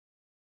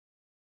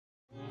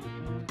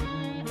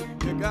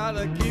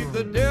Gotta keep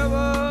the devil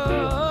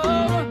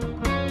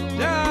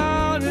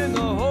down in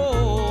the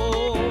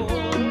hole.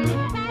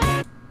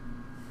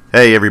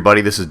 Hey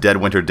everybody, this is Dead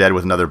Winter Dead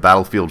with another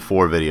Battlefield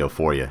 4 video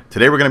for you.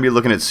 Today we're going to be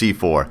looking at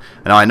C4.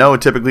 Now I know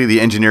typically the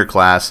engineer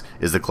class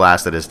is the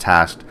class that is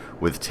tasked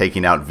with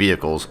taking out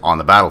vehicles on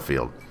the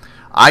battlefield.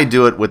 I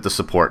do it with the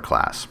support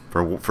class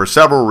for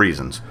several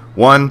reasons.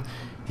 One,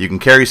 you can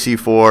carry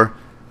C4.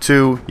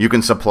 Two, you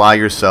can supply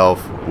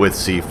yourself with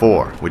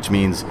C4, which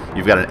means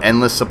you've got an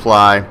endless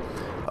supply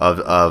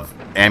of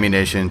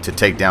ammunition to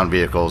take down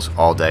vehicles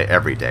all day,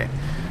 every day.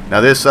 Now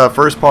this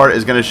first part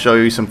is going to show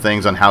you some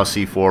things on how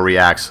C4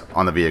 reacts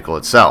on the vehicle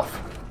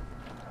itself.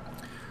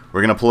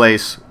 We're going to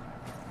place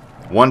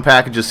one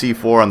package of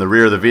C4 on the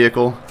rear of the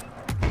vehicle,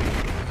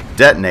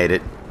 detonate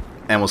it,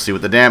 and we'll see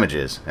what the damage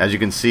is. As you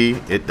can see,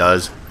 it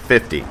does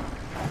 50.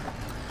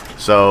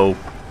 So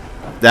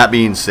that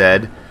being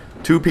said,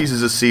 2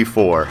 pieces of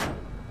C4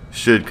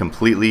 should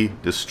completely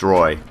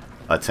destroy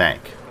a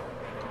tank.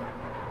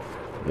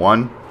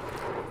 1,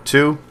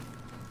 2,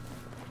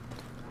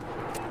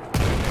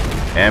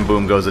 and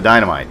boom goes the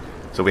dynamite.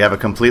 So we have a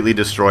completely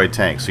destroyed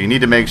tank. So you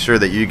need to make sure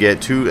that you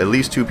get at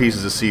least 2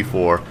 pieces of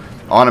C4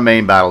 on a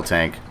main battle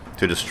tank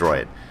to destroy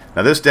it.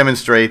 Now this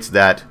demonstrates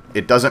that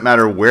it doesn't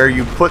matter where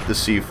you put the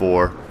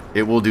C4,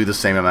 it will do the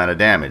same amount of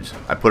damage.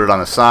 I put it on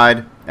the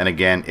side, and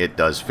again it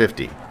does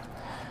 50.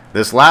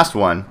 This last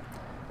one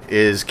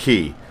is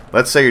key.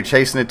 Let's say you're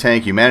chasing a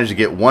tank, you manage to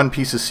get 1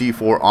 piece of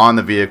C4 on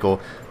the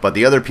vehicle, but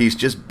the other piece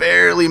just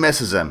barely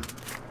misses him,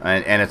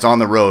 and it's on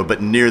the road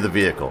but near the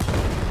vehicle.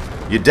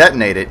 You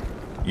detonate it,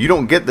 you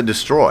don't get the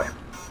destroy.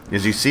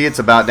 As you see, it's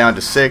about down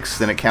to 6,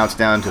 then it counts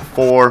down to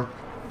 4.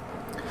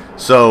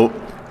 So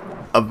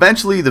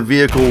eventually the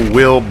vehicle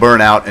will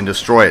burn out and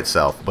destroy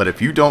itself, but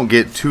if you don't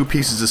get 2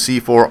 pieces of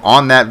C4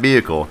 on that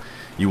vehicle,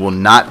 you will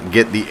not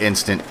get the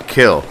instant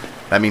kill.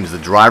 That means the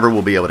driver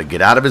will be able to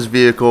get out of his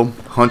vehicle,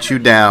 hunt you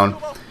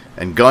down,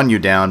 and gun you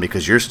down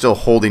because you're still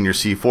holding your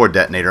C4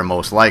 detonator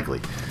most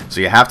likely.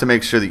 So you have to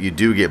make sure that you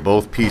do get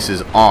both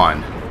pieces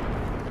on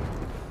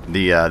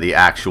the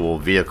actual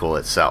vehicle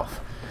itself.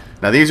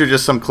 Now these are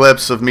just some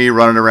clips of me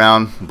running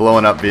around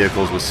blowing up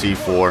vehicles with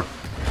C4.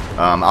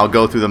 I'll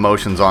go through the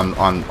motions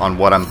on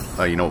what I'm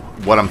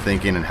what I'm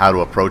thinking and how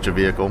to approach a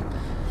vehicle.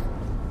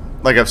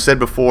 Like I've said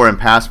before in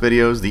past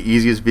videos, the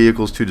easiest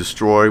vehicles to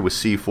destroy with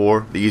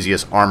C4, the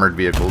easiest armored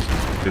vehicles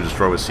to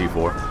destroy with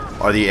C4,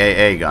 are the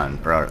AA gun,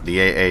 or the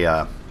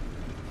AA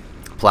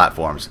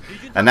platforms.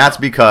 And that's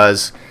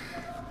because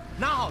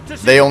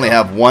they only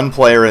have 1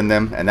 player in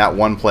them, and that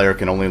 1 player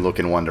can only look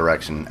in one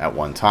direction at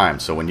one time.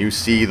 So when you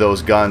see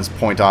those guns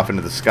point off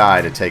into the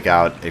sky to take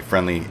out a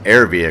friendly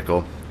air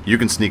vehicle, you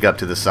can sneak up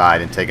to the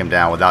side and take them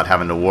down without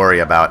having to worry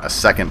about a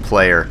second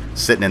player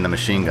sitting in the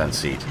machine gun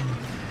seat.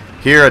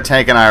 Here, a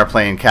tank and I are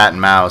playing cat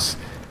and mouse,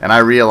 and I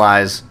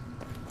realize,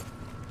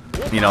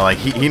 like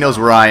he knows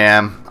where I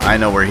am, I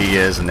know where he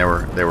is, and there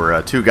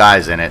were 2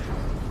 guys in it.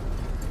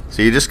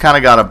 So you just kind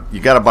of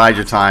gotta bide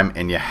your time,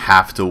 and you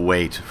have to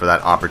wait for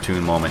that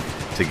opportune moment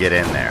to get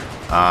in there.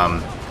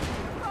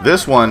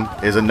 This one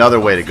is another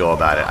way to go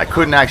about it. I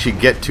couldn't actually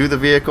get to the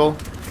vehicle,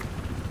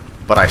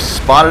 but I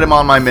spotted him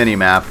on my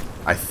mini-map.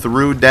 I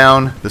threw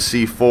down the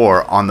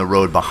C4 on the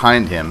road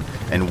behind him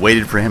and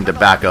waited for him to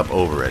back up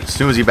over it. As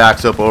soon as he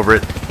backs up over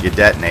it, you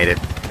detonate it,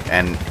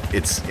 and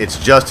it's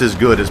just as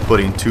good as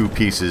putting 2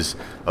 pieces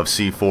of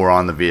C4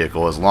 on the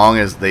vehicle, as long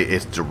as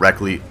it's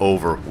directly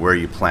over where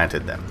you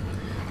planted them.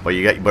 But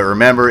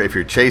remember, if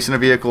you're chasing a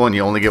vehicle and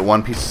you only get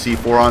 1 piece of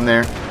C4 on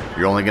there,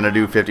 you're only going to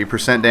do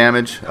 50%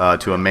 damage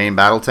to a main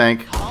battle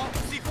tank,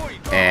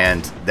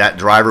 and that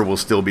driver will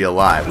still be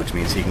alive, which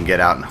means he can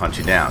get out and hunt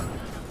you down.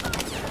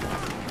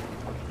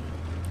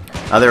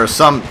 Now there are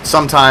some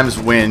times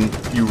when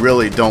you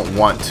really don't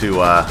want to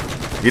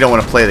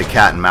play the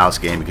cat and mouse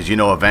game, because you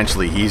know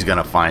eventually he's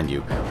gonna find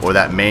you, or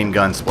that main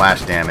gun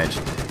splash damage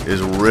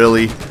is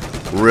really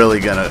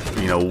gonna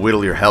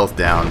whittle your health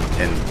down,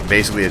 and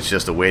basically it's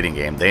just a waiting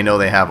game. They know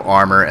they have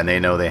armor and they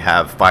know they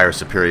have fire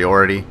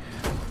superiority,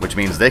 which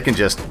means they can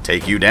just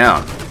take you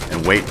down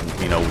and wait,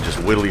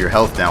 just whittle your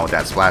health down with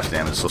that splash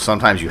damage. So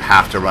sometimes you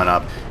have to run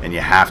up and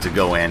you have to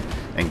go in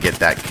and get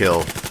that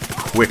kill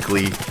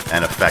quickly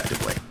and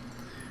effectively.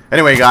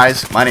 Anyway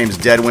guys, my name's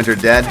Dead Winter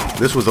Dead.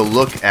 This was a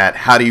look at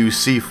how to use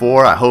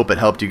C4. I hope it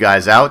helped you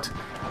guys out.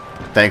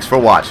 Thanks for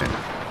watching.